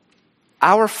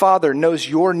 Our Father knows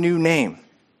your new name.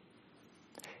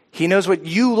 He knows what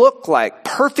you look like,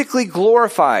 perfectly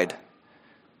glorified.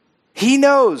 He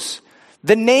knows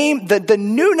the name, the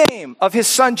new name of his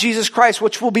Son, Jesus Christ,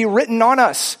 which will be written on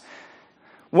us.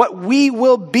 What we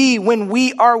will be when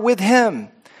we are with him.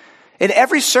 And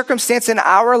every circumstance in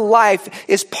our life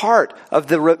is part of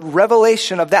the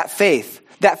revelation of that faith.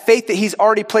 That faith that he's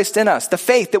already placed in us. The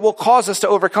faith that will cause us to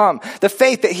overcome. The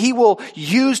faith that he will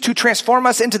use to transform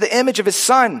us into the image of his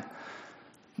Son.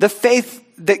 The faith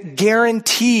that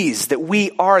guarantees that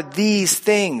we are these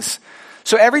things.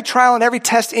 So every trial and every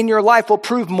test in your life will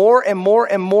prove more and more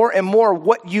and more and more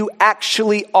what you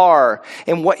actually are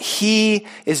and what he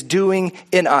is doing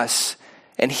in us.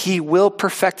 And he will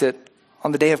perfect it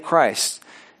on the day of Christ.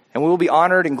 And we will be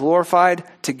honored and glorified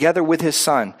together with his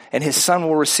Son. And his Son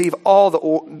will receive all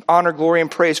the honor, glory, and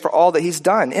praise for all that he's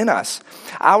done in us.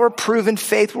 Our proven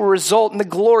faith will result in the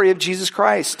glory of Jesus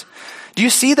Christ. Do you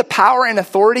see the power and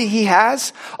authority he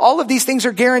has? All of these things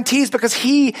are guarantees because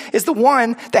he is the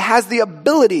one that has the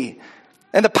ability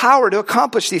and the power to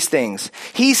accomplish these things.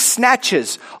 He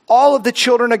snatches all of the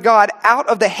children of God out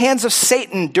of the hands of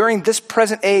Satan during this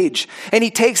present age. And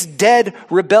he takes dead,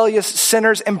 rebellious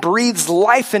sinners and breathes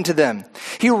life into them.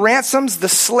 He ransoms the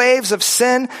slaves of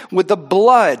sin with the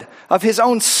blood of his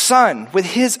own Son, with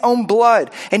his own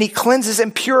blood. And he cleanses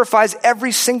and purifies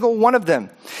every single one of them.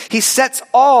 He sets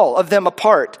all of them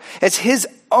apart as his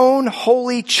own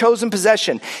holy chosen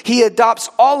possession. He adopts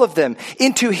all of them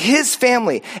into his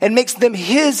family and makes them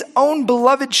his own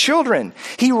beloved children.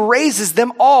 He raises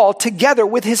them all together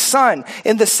with his Son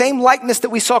in the same likeness that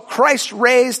we saw Christ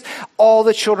raised. All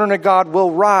the children of God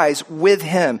will rise with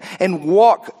him and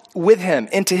walk with him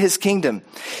into his kingdom.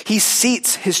 He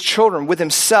seats his children with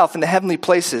himself in the heavenly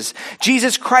places.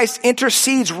 Jesus Christ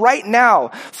intercedes right now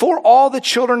for all the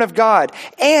children of God,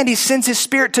 and he sends his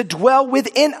Spirit to dwell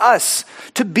within us,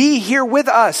 to be here with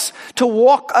us, to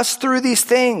walk us through these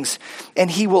things. And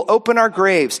he will open our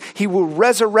graves. He will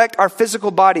resurrect our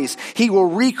physical bodies. He will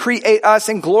recreate us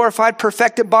in glorified,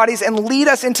 perfected bodies and lead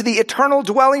us into the eternal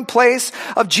dwelling place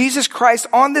of Jesus Christ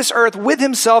on this earth with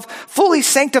himself, fully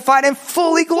sanctified and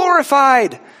fully glorified.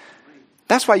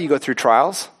 That's why you go through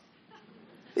trials.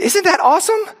 Isn't that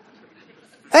awesome?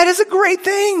 That is a great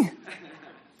thing.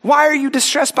 Why are you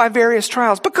distressed by various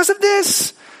trials? Because of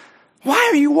this. Why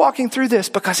are you walking through this?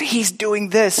 Because he's doing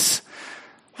this.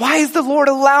 Why is the Lord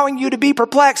allowing you to be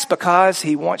perplexed? Because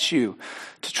he wants you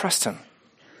to trust him.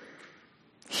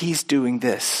 He's doing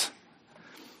this.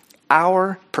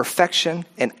 Our perfection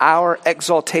and our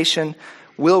exaltation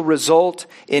will result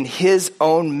in his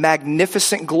own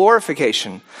magnificent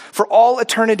glorification for all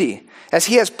eternity, as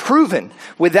he has proven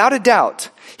without a doubt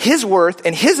his worth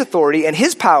and his authority and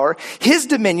his power, his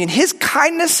dominion, his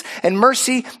kindness and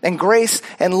mercy and grace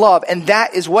and love. And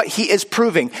that is what he is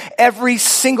proving every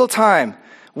single time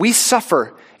we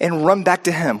suffer and run back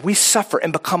to him. We suffer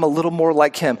and become a little more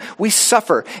like him. We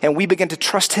suffer and we begin to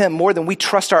trust him more than we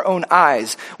trust our own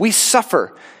eyes. We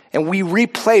suffer and we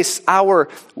replace our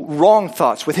wrong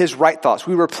thoughts with his right thoughts.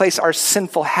 We replace our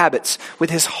sinful habits with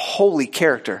his holy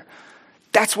character.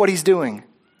 That's what he's doing.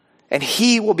 And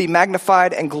he will be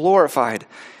magnified and glorified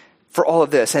for all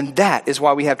of this. And that is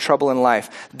why we have trouble in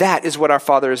life. That is what our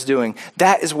Father is doing.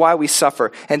 That is why we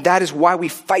suffer. And that is why we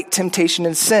fight temptation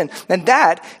and sin. And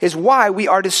that is why we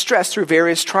are distressed through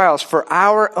various trials for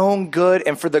our own good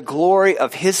and for the glory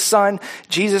of his Son,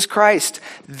 Jesus Christ.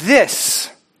 This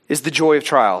is the joy of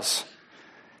trials.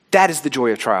 That is the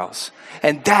joy of trials.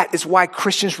 And that is why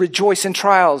Christians rejoice in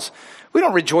trials. We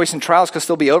don't rejoice in trials because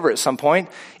they'll be over at some point.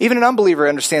 Even an unbeliever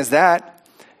understands that.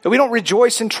 And we don't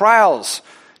rejoice in trials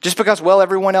just because, well,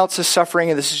 everyone else is suffering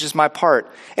and this is just my part.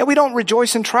 And we don't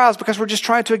rejoice in trials because we're just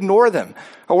trying to ignore them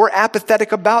or we're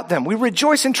apathetic about them. We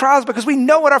rejoice in trials because we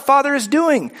know what our Father is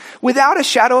doing without a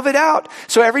shadow of a doubt.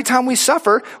 So every time we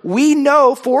suffer, we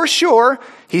know for sure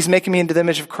he's making me into the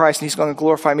image of Christ and he's going to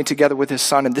glorify me together with his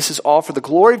Son. And this is all for the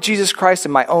glory of Jesus Christ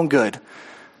and my own good.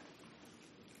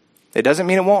 It doesn't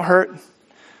mean it won't hurt.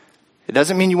 It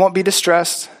doesn't mean you won't be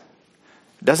distressed.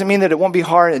 It doesn't mean that it won't be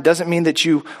hard. It doesn't mean that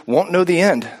you won't know the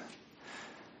end.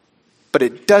 But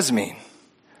it does mean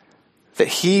that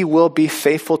he will be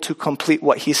faithful to complete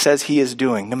what he says he is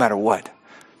doing, no matter what.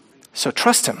 So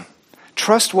trust him.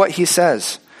 Trust what he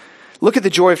says. Look at the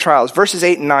joy of trials, verses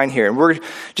 8 and 9 here. And we're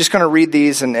just going to read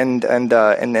these and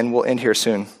then we'll end here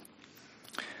soon.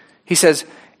 He says,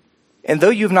 And though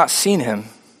you've not seen him,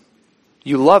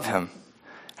 you love him.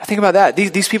 Now think about that.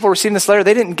 These people receiving this letter,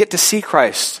 they didn't get to see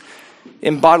Christ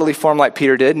in bodily form like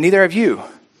Peter did. Neither have you.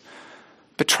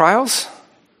 But trials,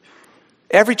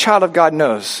 every child of God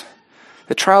knows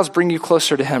that trials bring you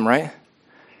closer to him, right?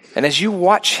 And as you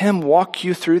watch him walk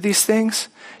you through these things,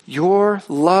 your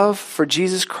love for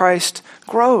Jesus Christ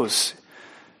grows.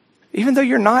 Even though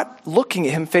you're not looking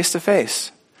at him face to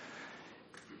face.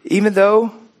 Even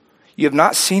though you have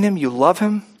not seen him, you love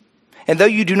him. And though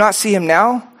you do not see him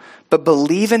now, but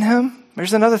believe in him,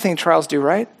 there's another thing trials do,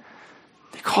 right?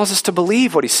 They cause us to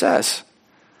believe what he says.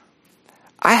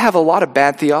 I have a lot of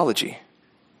bad theology.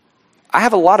 I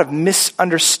have a lot of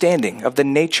misunderstanding of the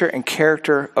nature and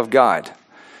character of God.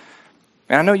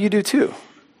 And I know you do too.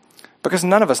 Because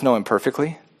none of us know him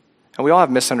perfectly. And we all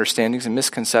have misunderstandings and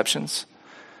misconceptions.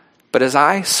 But as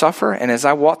I suffer and as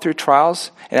I walk through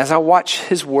trials and as I watch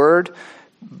his word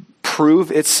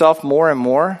prove itself more and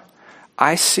more,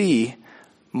 I see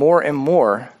more and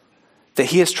more that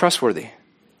he is trustworthy.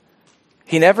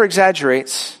 He never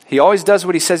exaggerates. He always does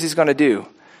what he says he's going to do.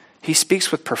 He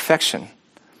speaks with perfection.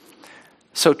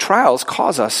 So trials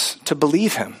cause us to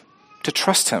believe him, to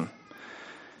trust him.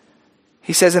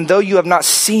 He says, and though you have not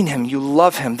seen him, you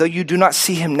love him. Though you do not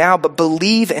see him now, but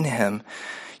believe in him,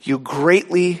 you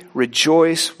greatly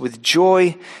rejoice with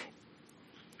joy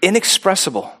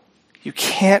inexpressible. You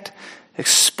can't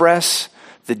express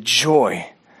the joy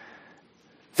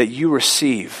that you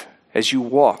receive as you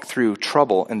walk through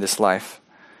trouble in this life,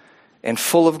 and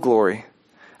full of glory,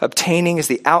 obtaining as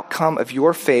the outcome of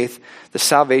your faith the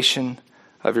salvation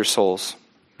of your souls.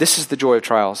 This is the joy of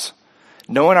trials.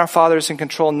 Knowing our Father is in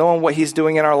control, knowing what he's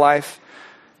doing in our life.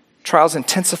 Trials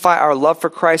intensify our love for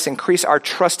Christ, increase our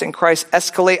trust in Christ,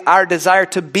 escalate our desire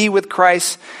to be with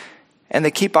Christ, and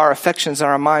they keep our affections and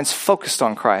our minds focused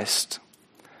on Christ.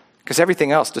 Because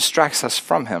everything else distracts us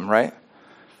from him, right?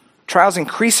 Trials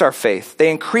increase our faith.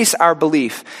 They increase our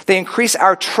belief. They increase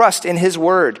our trust in his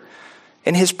word,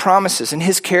 in his promises, in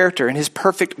his character, in his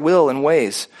perfect will and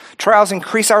ways. Trials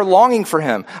increase our longing for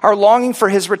him, our longing for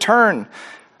his return,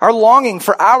 our longing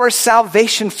for our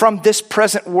salvation from this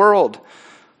present world,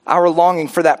 our longing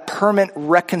for that permanent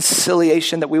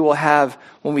reconciliation that we will have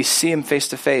when we see him face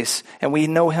to face and we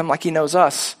know him like he knows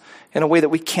us in a way that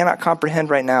we cannot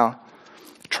comprehend right now.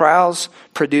 Trials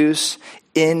produce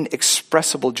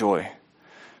inexpressible joy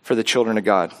for the children of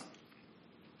God.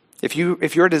 If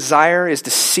your desire is to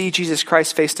see Jesus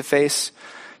Christ face to face,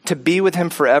 to be with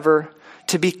him forever,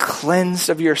 to be cleansed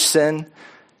of your sin,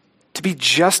 to be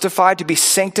justified, to be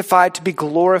sanctified, to be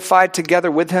glorified together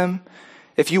with him,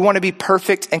 if you want to be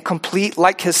perfect and complete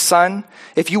like his son,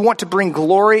 if you want to bring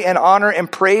glory and honor and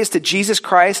praise to Jesus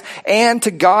Christ and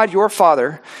to God your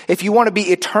Father, if you want to be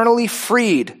eternally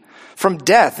freed from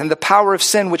death and the power of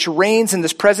sin which reigns in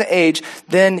this present age,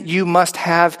 then you must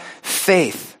have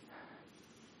faith.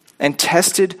 And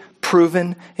tested,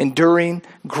 proven, enduring,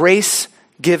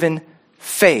 grace-given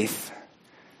faith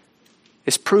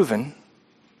is proven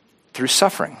through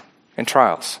suffering and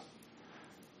trials.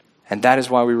 And that is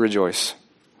why we rejoice.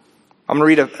 I'm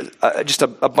going to read just a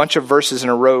bunch of verses in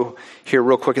a row here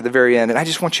real quick at the very end. And I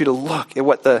just want you to look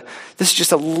at this is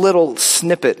just a little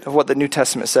snippet of what the New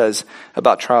Testament says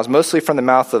about trials, mostly from the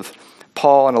mouth of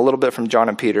Paul and a little bit from John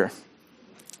and Peter.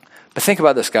 But think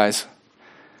about this, guys.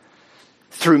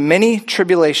 Through many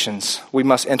tribulations, we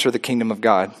must enter the kingdom of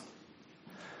God.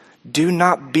 Do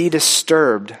not be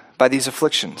disturbed by these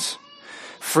afflictions,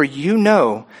 for you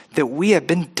know that we have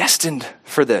been destined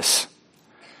for this.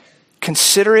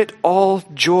 Consider it all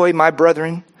joy, my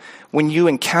brethren, when you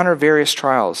encounter various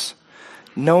trials,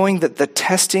 knowing that the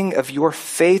testing of your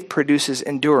faith produces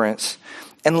endurance,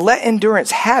 and let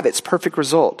endurance have its perfect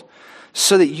result,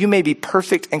 so that you may be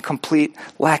perfect and complete,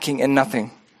 lacking in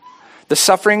nothing. The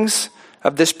sufferings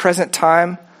of this present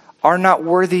time are not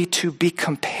worthy to be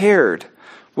compared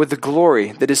with the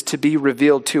glory that is to be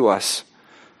revealed to us.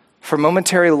 For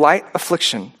momentary light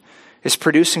affliction is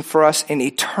producing for us an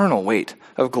eternal weight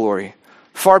of glory,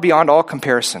 far beyond all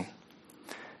comparison.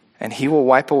 And he will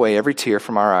wipe away every tear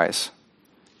from our eyes.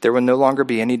 There will no longer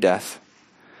be any death.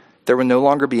 There will no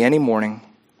longer be any mourning,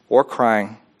 or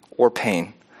crying, or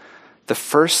pain. The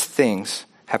first things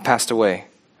have passed away,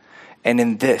 and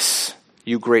in this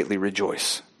you greatly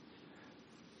rejoice.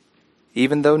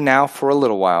 Even though now for a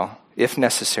little while, if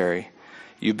necessary,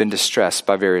 you've been distressed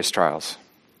by various trials.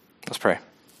 Let's pray.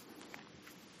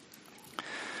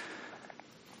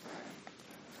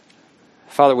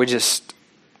 Father, we just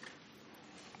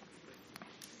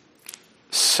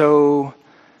so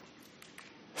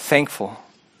thankful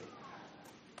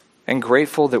and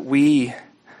grateful that we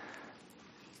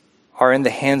are in the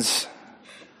hands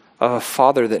of a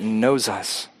Father that knows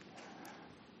us.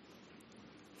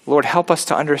 Lord, help us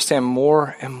to understand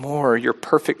more and more your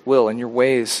perfect will and your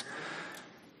ways,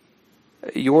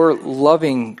 your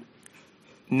loving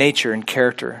nature and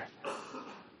character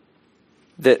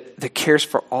that cares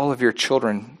for all of your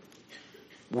children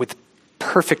with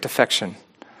perfect affection.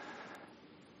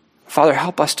 Father,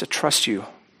 help us to trust you,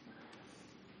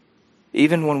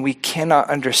 even when we cannot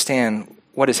understand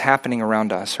what is happening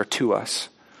around us or to us.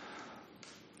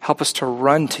 Help us to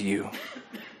run to you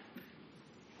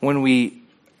when we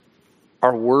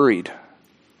are worried,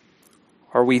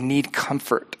 or we need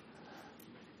comfort,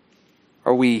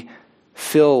 or we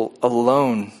feel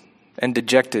alone and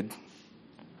dejected.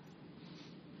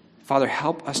 Father,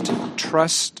 help us to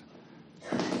trust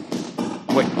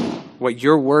what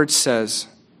your word says,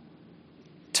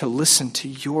 to listen to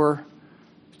your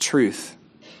truth,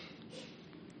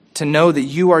 to know that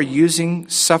you are using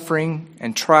suffering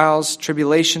and trials,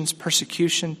 tribulations,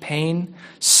 persecution, pain,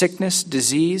 sickness,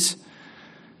 disease,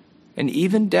 and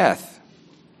even death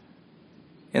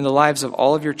in the lives of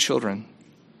all of your children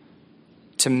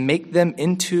to make them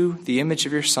into the image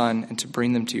of your Son and to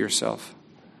bring them to yourself.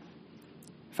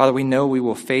 Father, we know we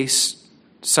will face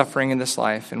suffering in this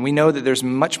life, and we know that there's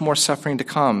much more suffering to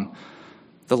come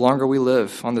the longer we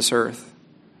live on this earth.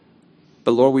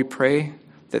 But Lord, we pray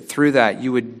that through that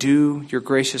you would do your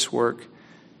gracious work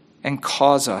and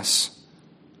cause us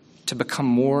to become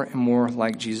more and more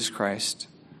like Jesus Christ.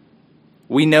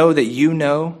 We know that you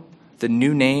know the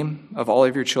new name of all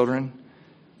of your children,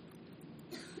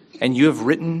 and you have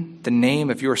written the name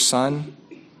of your Son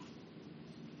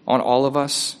on all of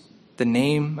us, the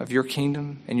name of your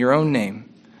kingdom and your own name.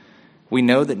 We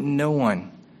know that no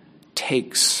one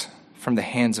takes from the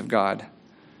hands of God.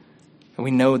 And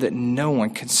we know that no one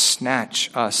can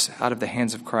snatch us out of the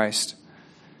hands of Christ.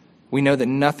 We know that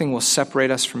nothing will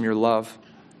separate us from your love.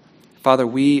 Father,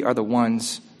 we are the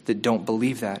ones that don't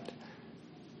believe that.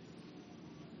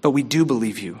 But we do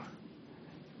believe you.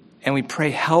 And we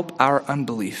pray, help our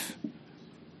unbelief.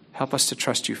 Help us to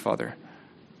trust you, Father.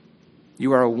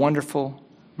 You are a wonderful,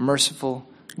 merciful,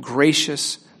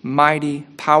 gracious, mighty,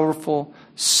 powerful,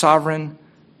 sovereign,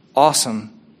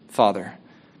 awesome Father.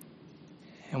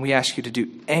 And we ask you to do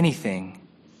anything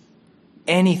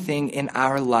in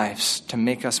our lives to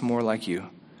make us more like you.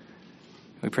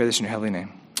 We pray this in your heavenly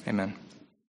name. Amen.